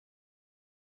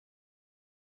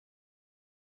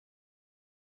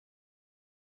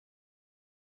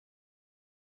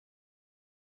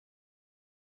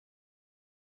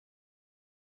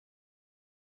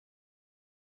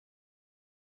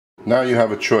Now you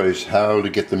have a choice how to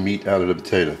get the meat out of the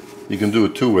potato. You can do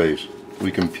it two ways.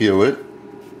 We can peel it,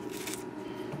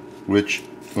 which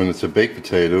when it's a baked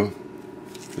potato,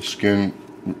 the skin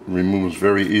removes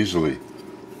very easily.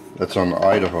 That's on the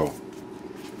Idaho.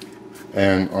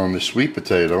 And on the sweet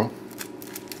potato,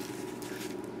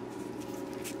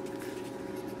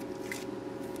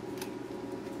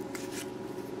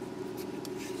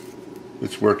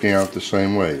 it's working out the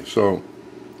same way. So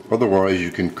otherwise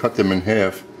you can cut them in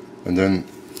half and then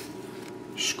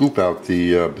scoop out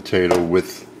the potato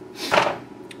with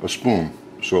a spoon.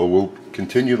 So we'll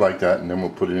continue like that, and then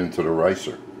we'll put it into the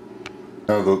ricer.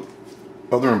 Now the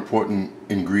other important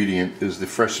ingredient is the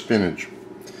fresh spinach.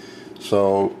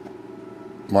 So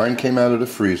mine came out of the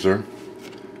freezer,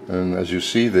 and as you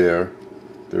see there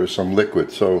is some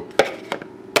liquid. So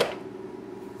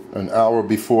an hour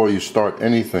before you start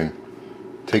anything,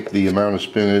 take the amount of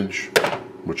spinach,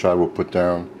 which I will put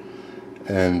down,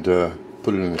 and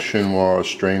put it in a chinois,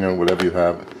 strainer, whatever you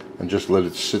have, and just let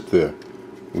it sit there.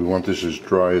 We want this as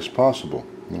dry as possible,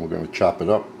 and we're going to chop it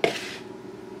up.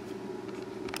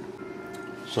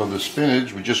 So the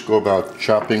spinach, we just go about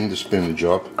chopping the spinach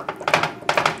up.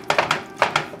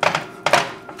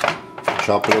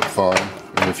 Chop it up fine,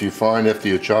 and if you find after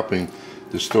you're chopping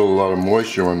there's still a lot of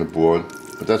moisture on the board,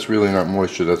 but that's really not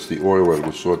moisture, that's the oil that it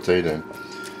was sauteed in,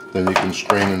 then you can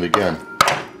strain it again.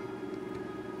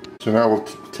 So now we'll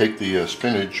take the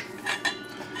spinach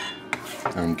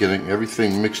and getting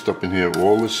everything mixed up in here,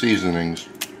 all the seasonings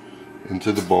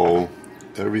into the bowl,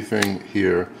 everything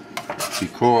here,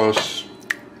 because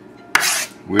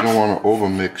we don't want to over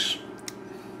mix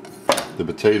the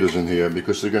potatoes in here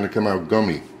because they're going to come out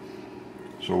gummy.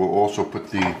 So we'll also put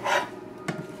the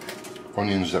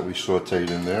onions that we sauteed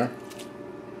in there.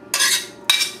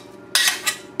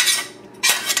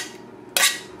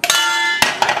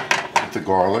 The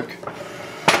garlic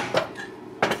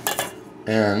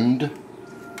and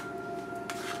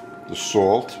the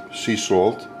salt, sea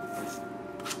salt,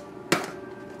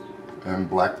 and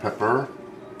black pepper,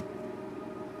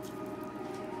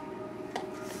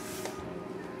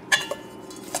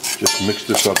 just mix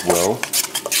this up well,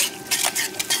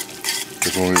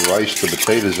 because when we rice the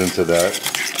potatoes into that,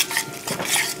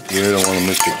 you really don't want to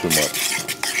mix it too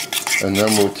much. And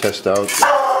then we'll test out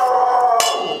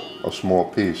a small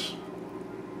piece.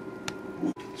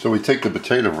 So we take the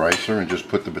potato ricer and just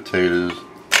put the potatoes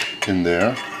in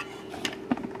there.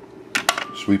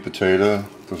 Sweet potato,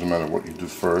 doesn't matter what you do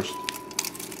first.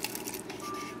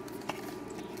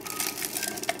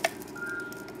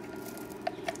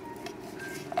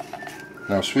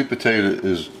 Now sweet potato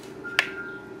is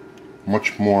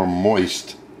much more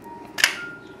moist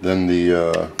than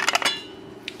the,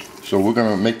 so we're going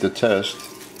to make the test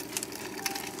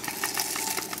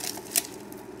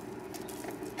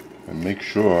and make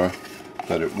sure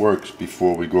that it works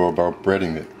before we go about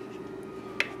breading it.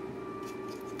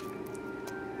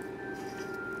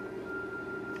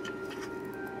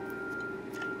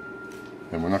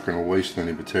 And we're not going to waste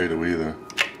any potato either.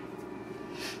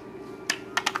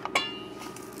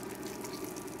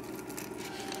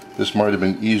 This might have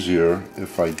been easier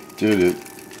if I did it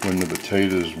when the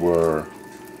potatoes were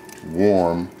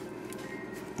warm,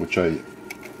 which I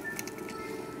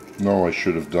know I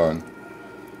should have done,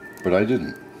 but I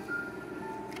didn't.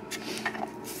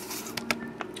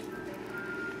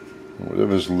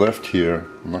 Whatever's left here,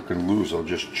 I'm not going to lose. I'll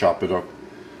just chop it up,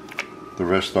 the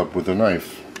rest up with a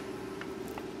knife.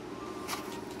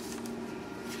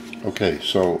 Okay,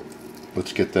 so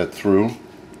let's get that through.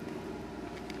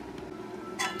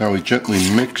 Now we gently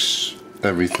mix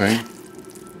everything.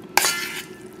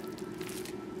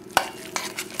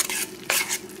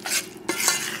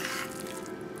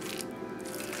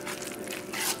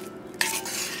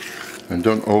 And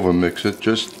don't over mix it,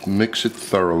 just mix it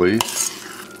thoroughly,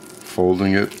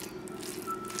 folding it,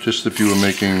 just if you were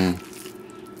making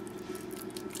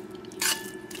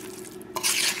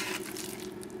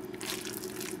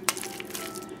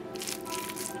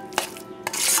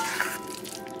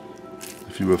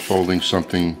folding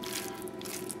something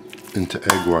into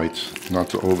egg whites, not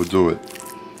to overdo it.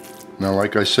 Now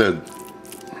like I said,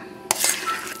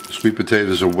 sweet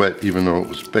potatoes are wet even though it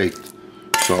was baked.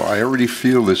 So I already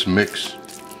feel this mix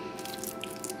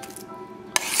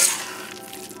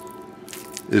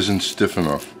isn't stiff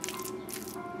enough.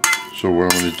 So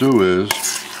what I'm going to do is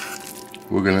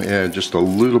we're going to add just a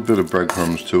little bit of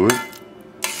breadcrumbs to it.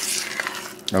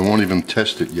 I won't even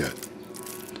test it yet.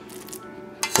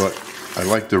 But I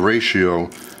like the ratio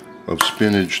of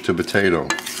spinach to potato.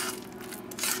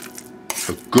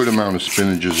 A good amount of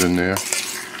spinach is in there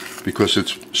because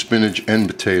it's spinach and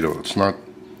potato. It's not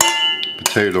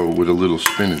potato with a little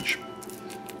spinach.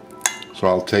 So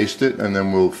I'll taste it and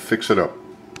then we'll fix it up.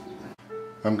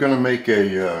 I'm gonna make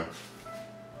a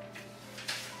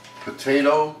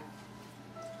potato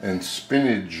and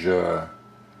spinach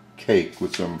cake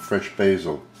with some fresh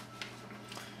basil.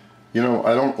 You know,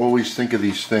 I don't always think of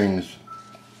these things.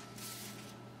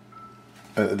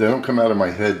 They don't come out of my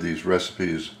head, these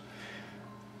recipes.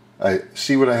 I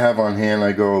see what I have on hand,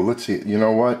 I go, let's see, you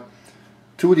know what?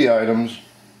 Two of the items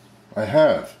I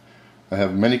have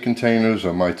many containers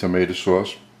of my tomato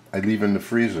sauce. I leave in the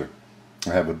freezer.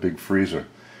 I have a big freezer.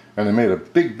 And I made a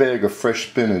big bag of fresh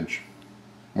spinach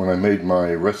when I made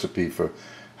my recipe for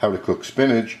how to cook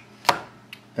spinach.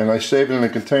 And I saved it in a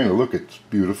container. Look, it's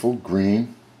beautiful,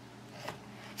 green.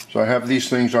 So I have these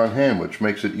things on hand, which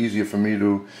makes it easier for me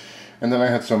to... And then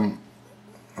I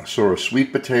saw a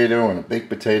sweet potato and a baked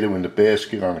potato in the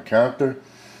basket on the counter.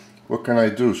 What can I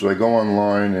do? So I go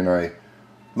online and I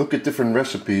look at different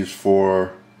recipes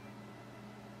for,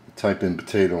 type in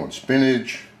potato and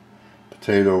spinach,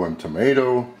 potato and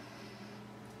tomato,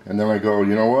 and then I go,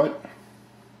 you know what?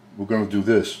 We're going to do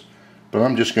this. But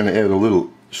I'm just going to add a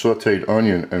little sauteed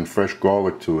onion and fresh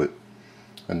garlic to it.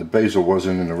 And the basil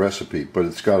wasn't in the recipe, but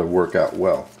it's got to work out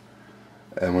well.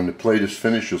 And when the plate is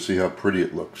finished, you'll see how pretty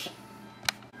it looks.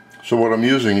 So what I'm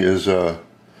using is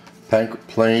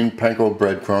plain panko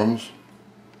breadcrumbs.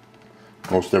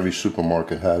 Most every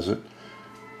supermarket has it.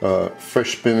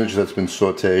 Fresh spinach that's been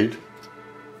sauteed.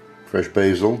 Fresh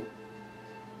basil.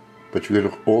 But you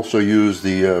could also use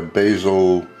the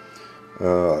basil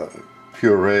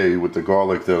puree with the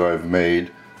garlic that I've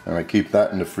made. And I keep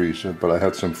that in the freezer, but I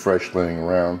had some fresh laying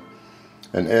around.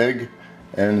 An egg,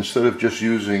 and instead of just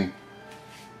using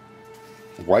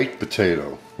white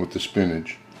potato with the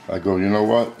spinach, I go, you know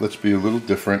what, let's be a little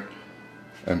different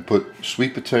and put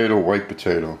sweet potato, white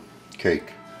potato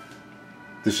cake.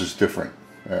 This is different,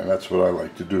 and that's what I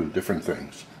like to do, different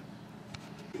things.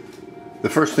 The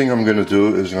first thing I'm going to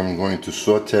do is I'm going to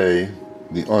saute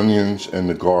the onions and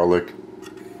the garlic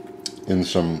in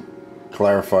some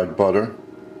clarified butter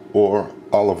or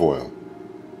olive oil.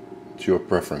 It's your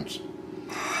preference.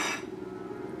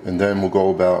 And then we'll go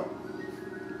about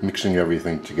mixing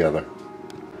everything together.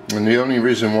 And the only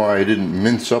reason why I didn't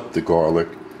mince up the garlic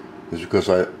is because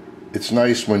it's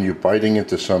nice when you're biting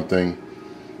into something,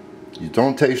 you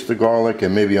don't taste the garlic,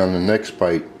 and maybe on the next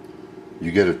bite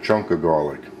you get a chunk of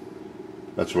garlic.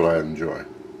 That's what I enjoy.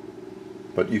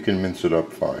 But you can mince it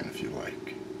up fine if you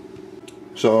like.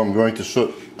 So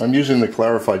I'm using the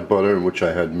clarified butter which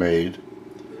I had made.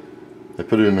 I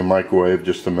put it in the microwave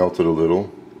just to melt it a little.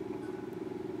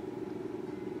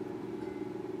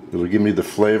 It'll give me the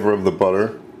flavor of the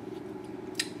butter,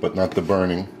 but not the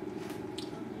burning.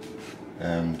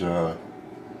 And I'm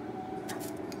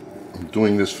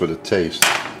doing this for the taste.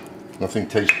 Nothing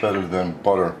tastes better than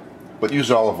butter, but use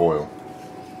olive oil.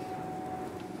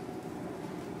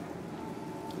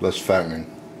 Less fattening.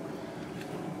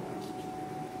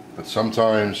 But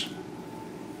sometimes,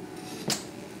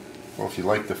 well, if you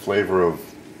like the flavor of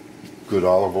good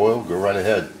olive oil, go right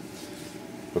ahead.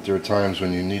 But there are times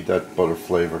when you need that butter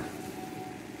flavor.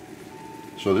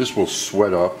 So this will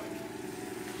sweat up.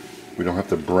 We don't have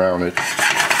to brown it.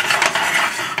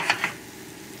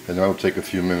 And that'll take a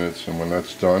few minutes, and when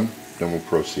that's done, then we'll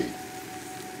proceed.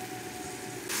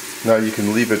 Now you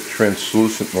can leave it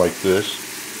translucent like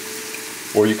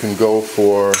this, or you can go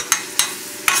for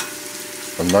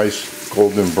a nice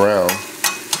golden brown,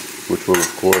 which will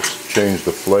of course change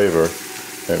the flavor,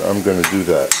 and I'm going to do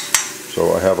that.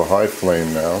 So I have a high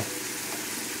flame now,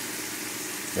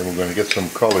 and we're going to get some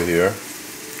color here.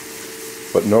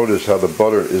 But notice how the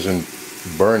butter isn't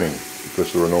burning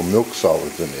because there are no milk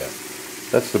solids in there.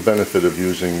 That's the benefit of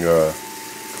using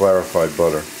clarified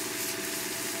butter,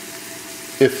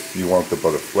 if you want the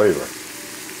butter flavor.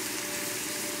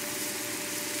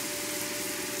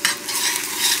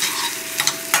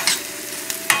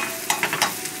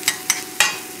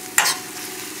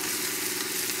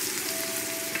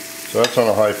 So that's on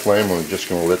a high flame, and we're just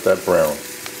going to let that brown.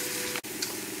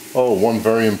 Oh, one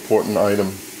very important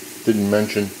item, didn't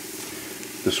mention,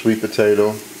 the sweet potato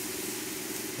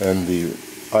and the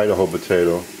Idaho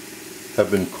potato have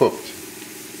been cooked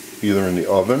either in the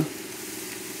oven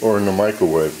or in the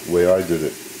microwave, the way I did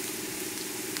it,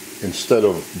 instead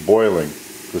of boiling,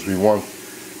 because we want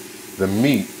the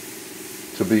meat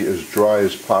to be as dry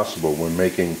as possible when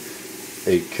making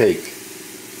a cake,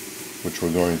 which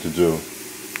we're going to do.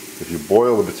 If you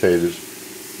boil the potatoes,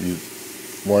 you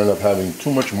wind up having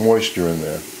too much moisture in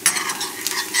there.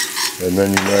 And then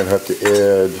you might have to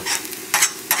add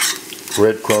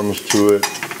breadcrumbs to it,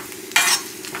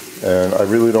 And I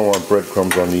really don't want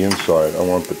breadcrumbs on the inside. I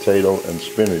want potato and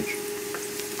spinach.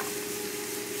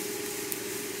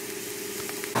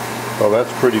 Oh,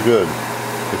 that's pretty good.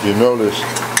 If you notice,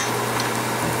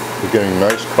 you're getting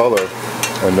nice color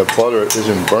and the butter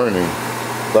isn't burning.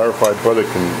 Clarified butter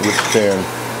can withstand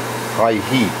high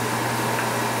heat.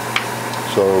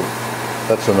 So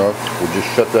that's enough. We'll just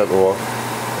shut that off.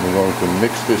 And we're going to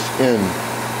mix this in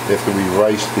after we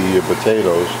rice the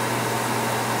potatoes.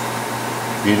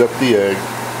 Beat up the egg,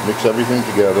 mix everything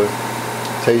together,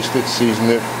 taste it, season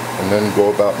it, and then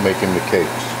go about making the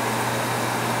cakes.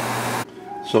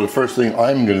 So the first thing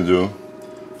I'm going to do,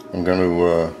 I'm going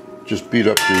to just beat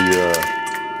up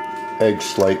the egg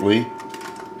slightly.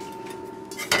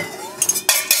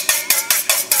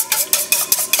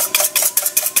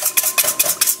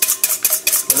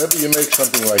 Whenever you make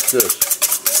something like this,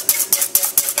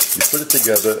 you put it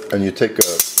together and you take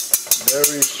a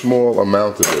very small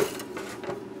amount of it,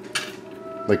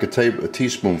 like a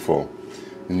teaspoonful,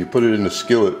 and you put it in the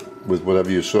skillet with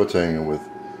whatever you're sauteing it with,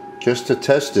 just to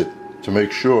test it, to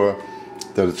make sure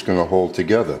that it's going to hold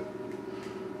together.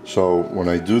 So when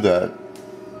I do that,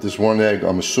 this one egg,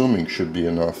 I'm assuming, should be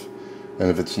enough, and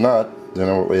if it's not, then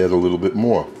I'll add a little bit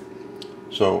more.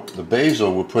 So the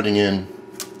basil we're putting in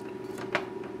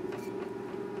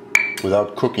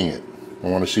without cooking it. I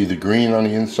want to see the green on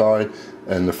the inside,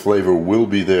 and the flavor will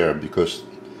be there because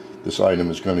this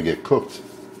item is going to get cooked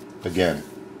again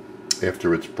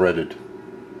after it's breaded.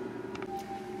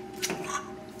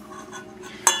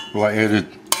 Well, I added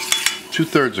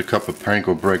 2/3 a cup of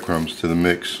panko breadcrumbs to the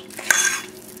mix,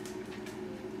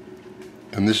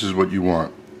 and this is what you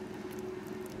want,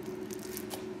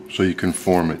 so you can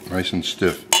form it nice and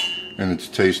stiff, and it's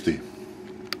tasty.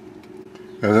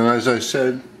 And then, as I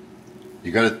said,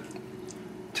 you got to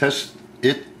test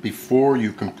it before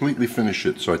you completely finish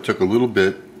it. So I took a little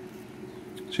bit,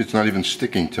 see, it's not even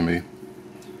sticking to me,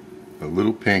 a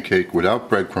little pancake without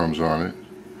breadcrumbs on it,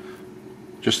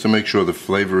 just to make sure the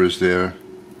flavor is there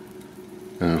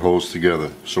and it holds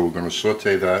together. So we're going to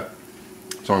saute that.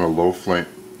 It's on a low flame,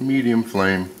 medium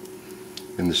flame,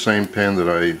 in the same pan that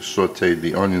I sauteed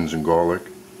the onions and garlic,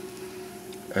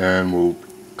 and we'll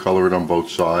color it on both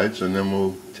sides and then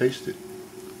we'll taste it.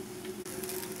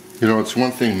 You know, it's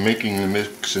one thing making the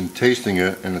mix and tasting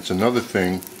it, and it's another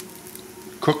thing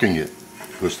cooking it,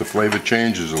 because the flavor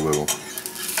changes a little.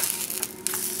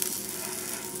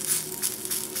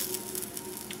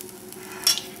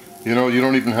 You know, you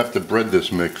don't even have to bread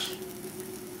this mix.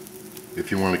 If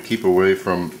you want to keep away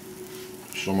from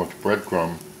so much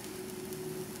breadcrumb,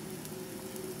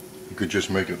 you could just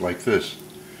make it like this.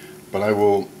 But I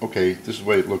will, okay, this is the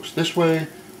way it looks this way,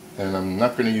 and I'm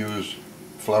not going to use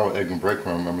flour, egg, and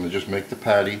breadcrumb. I'm going to just make the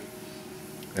patty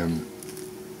and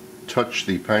touch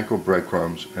the panko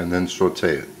breadcrumbs and then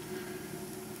saute it.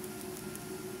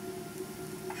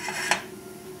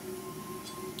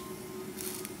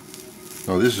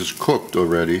 Now this is cooked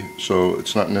already, so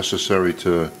it's not necessary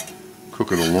to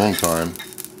cook it a long time.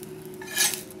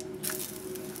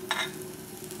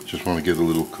 Just want to get a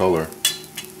little color.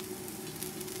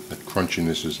 That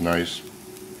crunchiness is nice.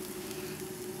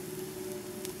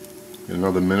 In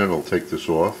another minute I'll take this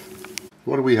off.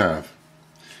 What do we have?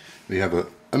 We have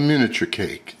a miniature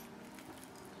cake,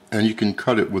 and you can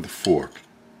cut it with a fork.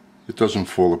 It doesn't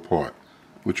fall apart,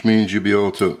 which means you'll be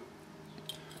able to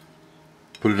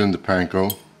put it in the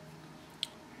panko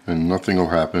and nothing will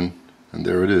happen, and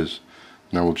there it is.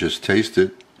 Now we'll just taste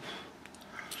it.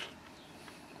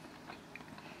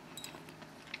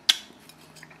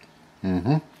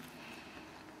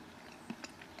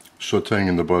 Sauteing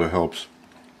in the butter helps.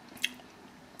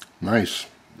 Nice.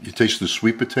 You taste the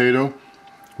sweet potato,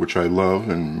 which I love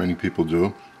and many people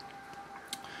do.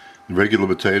 The regular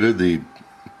potato, the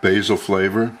basil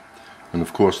flavor, and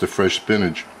of course the fresh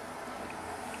spinach.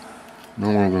 Now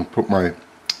I'm going to put my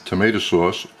tomato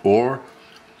sauce, or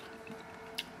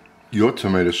your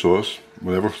tomato sauce,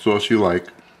 whatever sauce you like,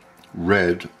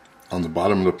 red, on the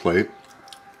bottom of the plate.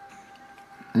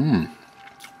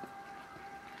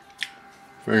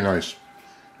 Very nice.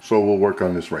 So we'll work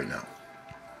on this right now.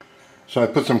 So I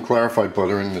put some clarified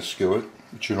butter in the skillet,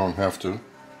 but you don't have to.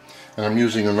 And I'm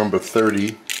using a number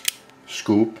 30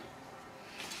 scoop.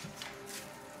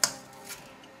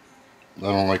 I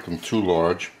don't like them too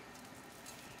large.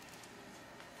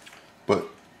 But,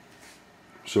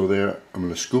 so there, I'm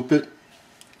going to scoop it,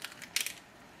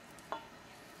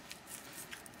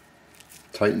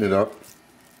 tighten it up,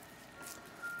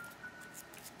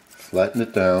 flatten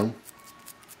it down,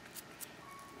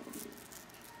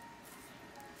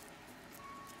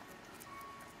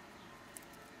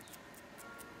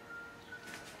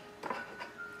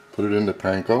 put Put it in the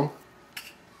panko.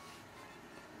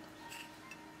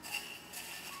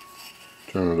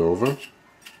 Turn it over.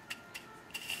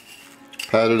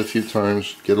 Pat it a few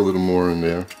times, get a little more in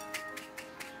there.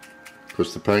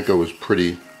 Because the panko is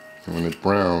pretty, and when it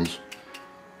browns,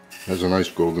 it has a nice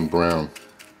golden brown,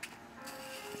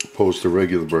 opposed to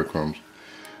regular breadcrumbs.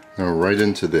 Now right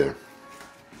into there.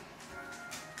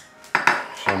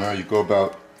 So now you go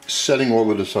about setting all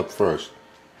of this up first.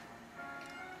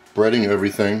 Breading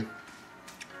everything,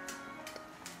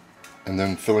 and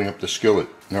then filling up the skillet.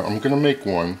 Now I'm going to make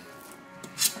one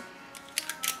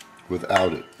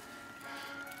without it.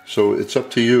 So it's up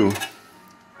to you.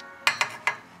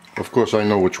 Of course I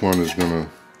know which one is going to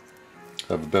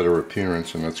have a better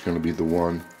appearance, and that's going to be the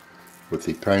one with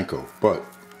the panko. But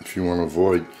if you want to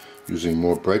avoid using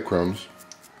more breadcrumbs,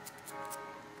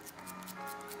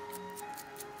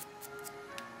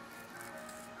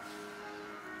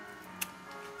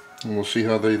 and we'll see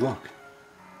how they look.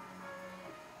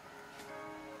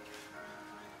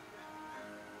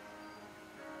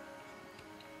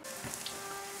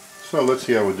 So let's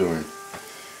see how we're doing.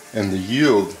 And the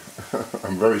yield,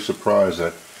 I'm very surprised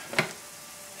that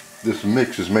this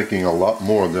mix is making a lot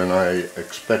more than I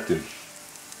expected,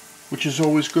 which is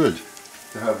always good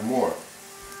to have more.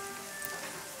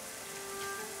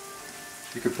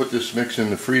 You could put this mix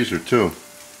in the freezer too.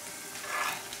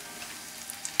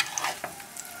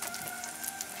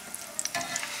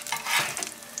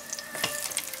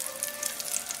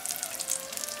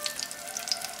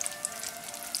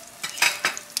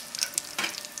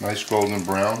 Nice golden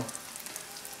brown,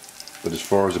 but as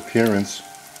far as appearance,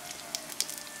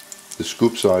 the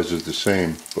scoop size is the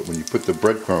same, but when you put the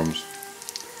breadcrumbs,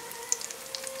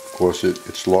 of course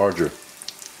it's larger.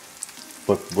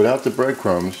 But without the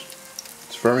breadcrumbs,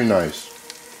 it's very nice.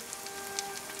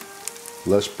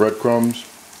 Less breadcrumbs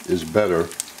is better,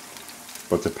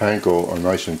 but the panko are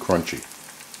nice and crunchy.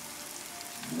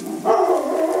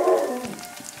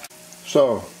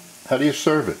 So, how do you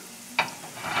serve it?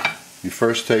 You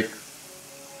first take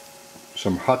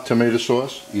some hot tomato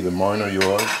sauce, either mine or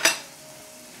yours,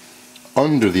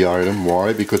 under the item.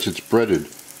 Why? Because it's breaded.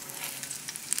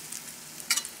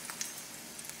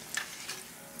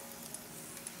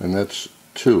 And that's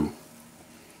two.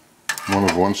 One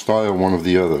of one style, one of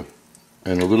the other.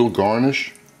 And a little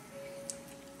garnish.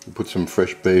 You put some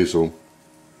fresh basil,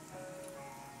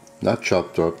 not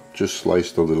chopped up, just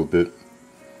sliced a little bit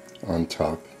on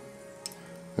top.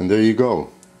 And there you go.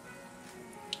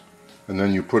 And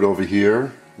then you put over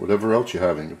here whatever else you're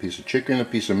having, a piece of chicken, a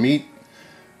piece of meat,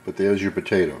 but there's your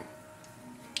potato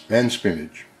and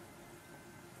spinach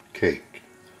cake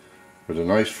with a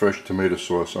nice fresh tomato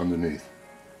sauce underneath.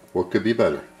 What could be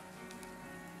better?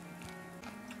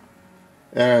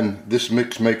 And this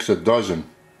mix makes a dozen,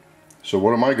 so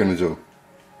what am I going to do?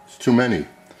 It's too many.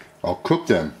 I'll cook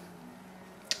them,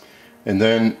 and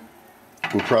then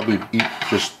we'll probably eat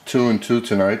just 2 and 2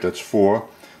 tonight. That's 4.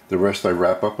 The rest I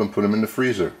wrap up and put them in the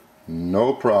freezer.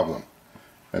 No problem.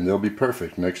 And they'll be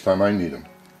perfect next time I need them.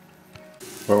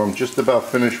 Well, I'm just about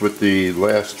finished with the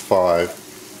last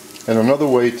 5. And another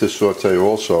way to saute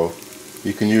also,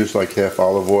 you can use like half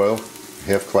olive oil,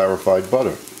 half clarified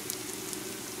butter.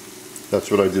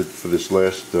 That's what I did for this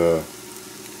last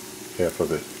half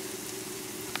of it.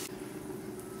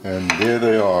 And there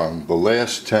they are, the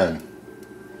last 10.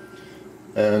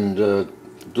 And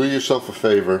do yourself a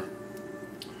favor.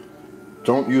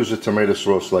 Don't use a tomato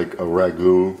sauce like a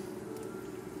ragu.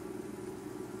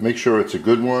 Make sure it's a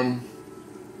good one,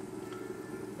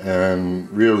 and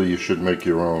really you should make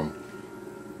your own.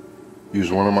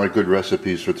 Use one of my good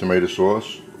recipes for tomato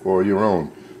sauce or your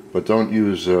own, but don't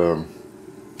use a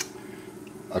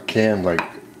can, like,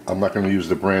 I'm not going to use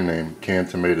the brand name, canned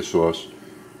tomato sauce.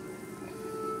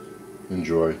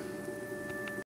 Enjoy.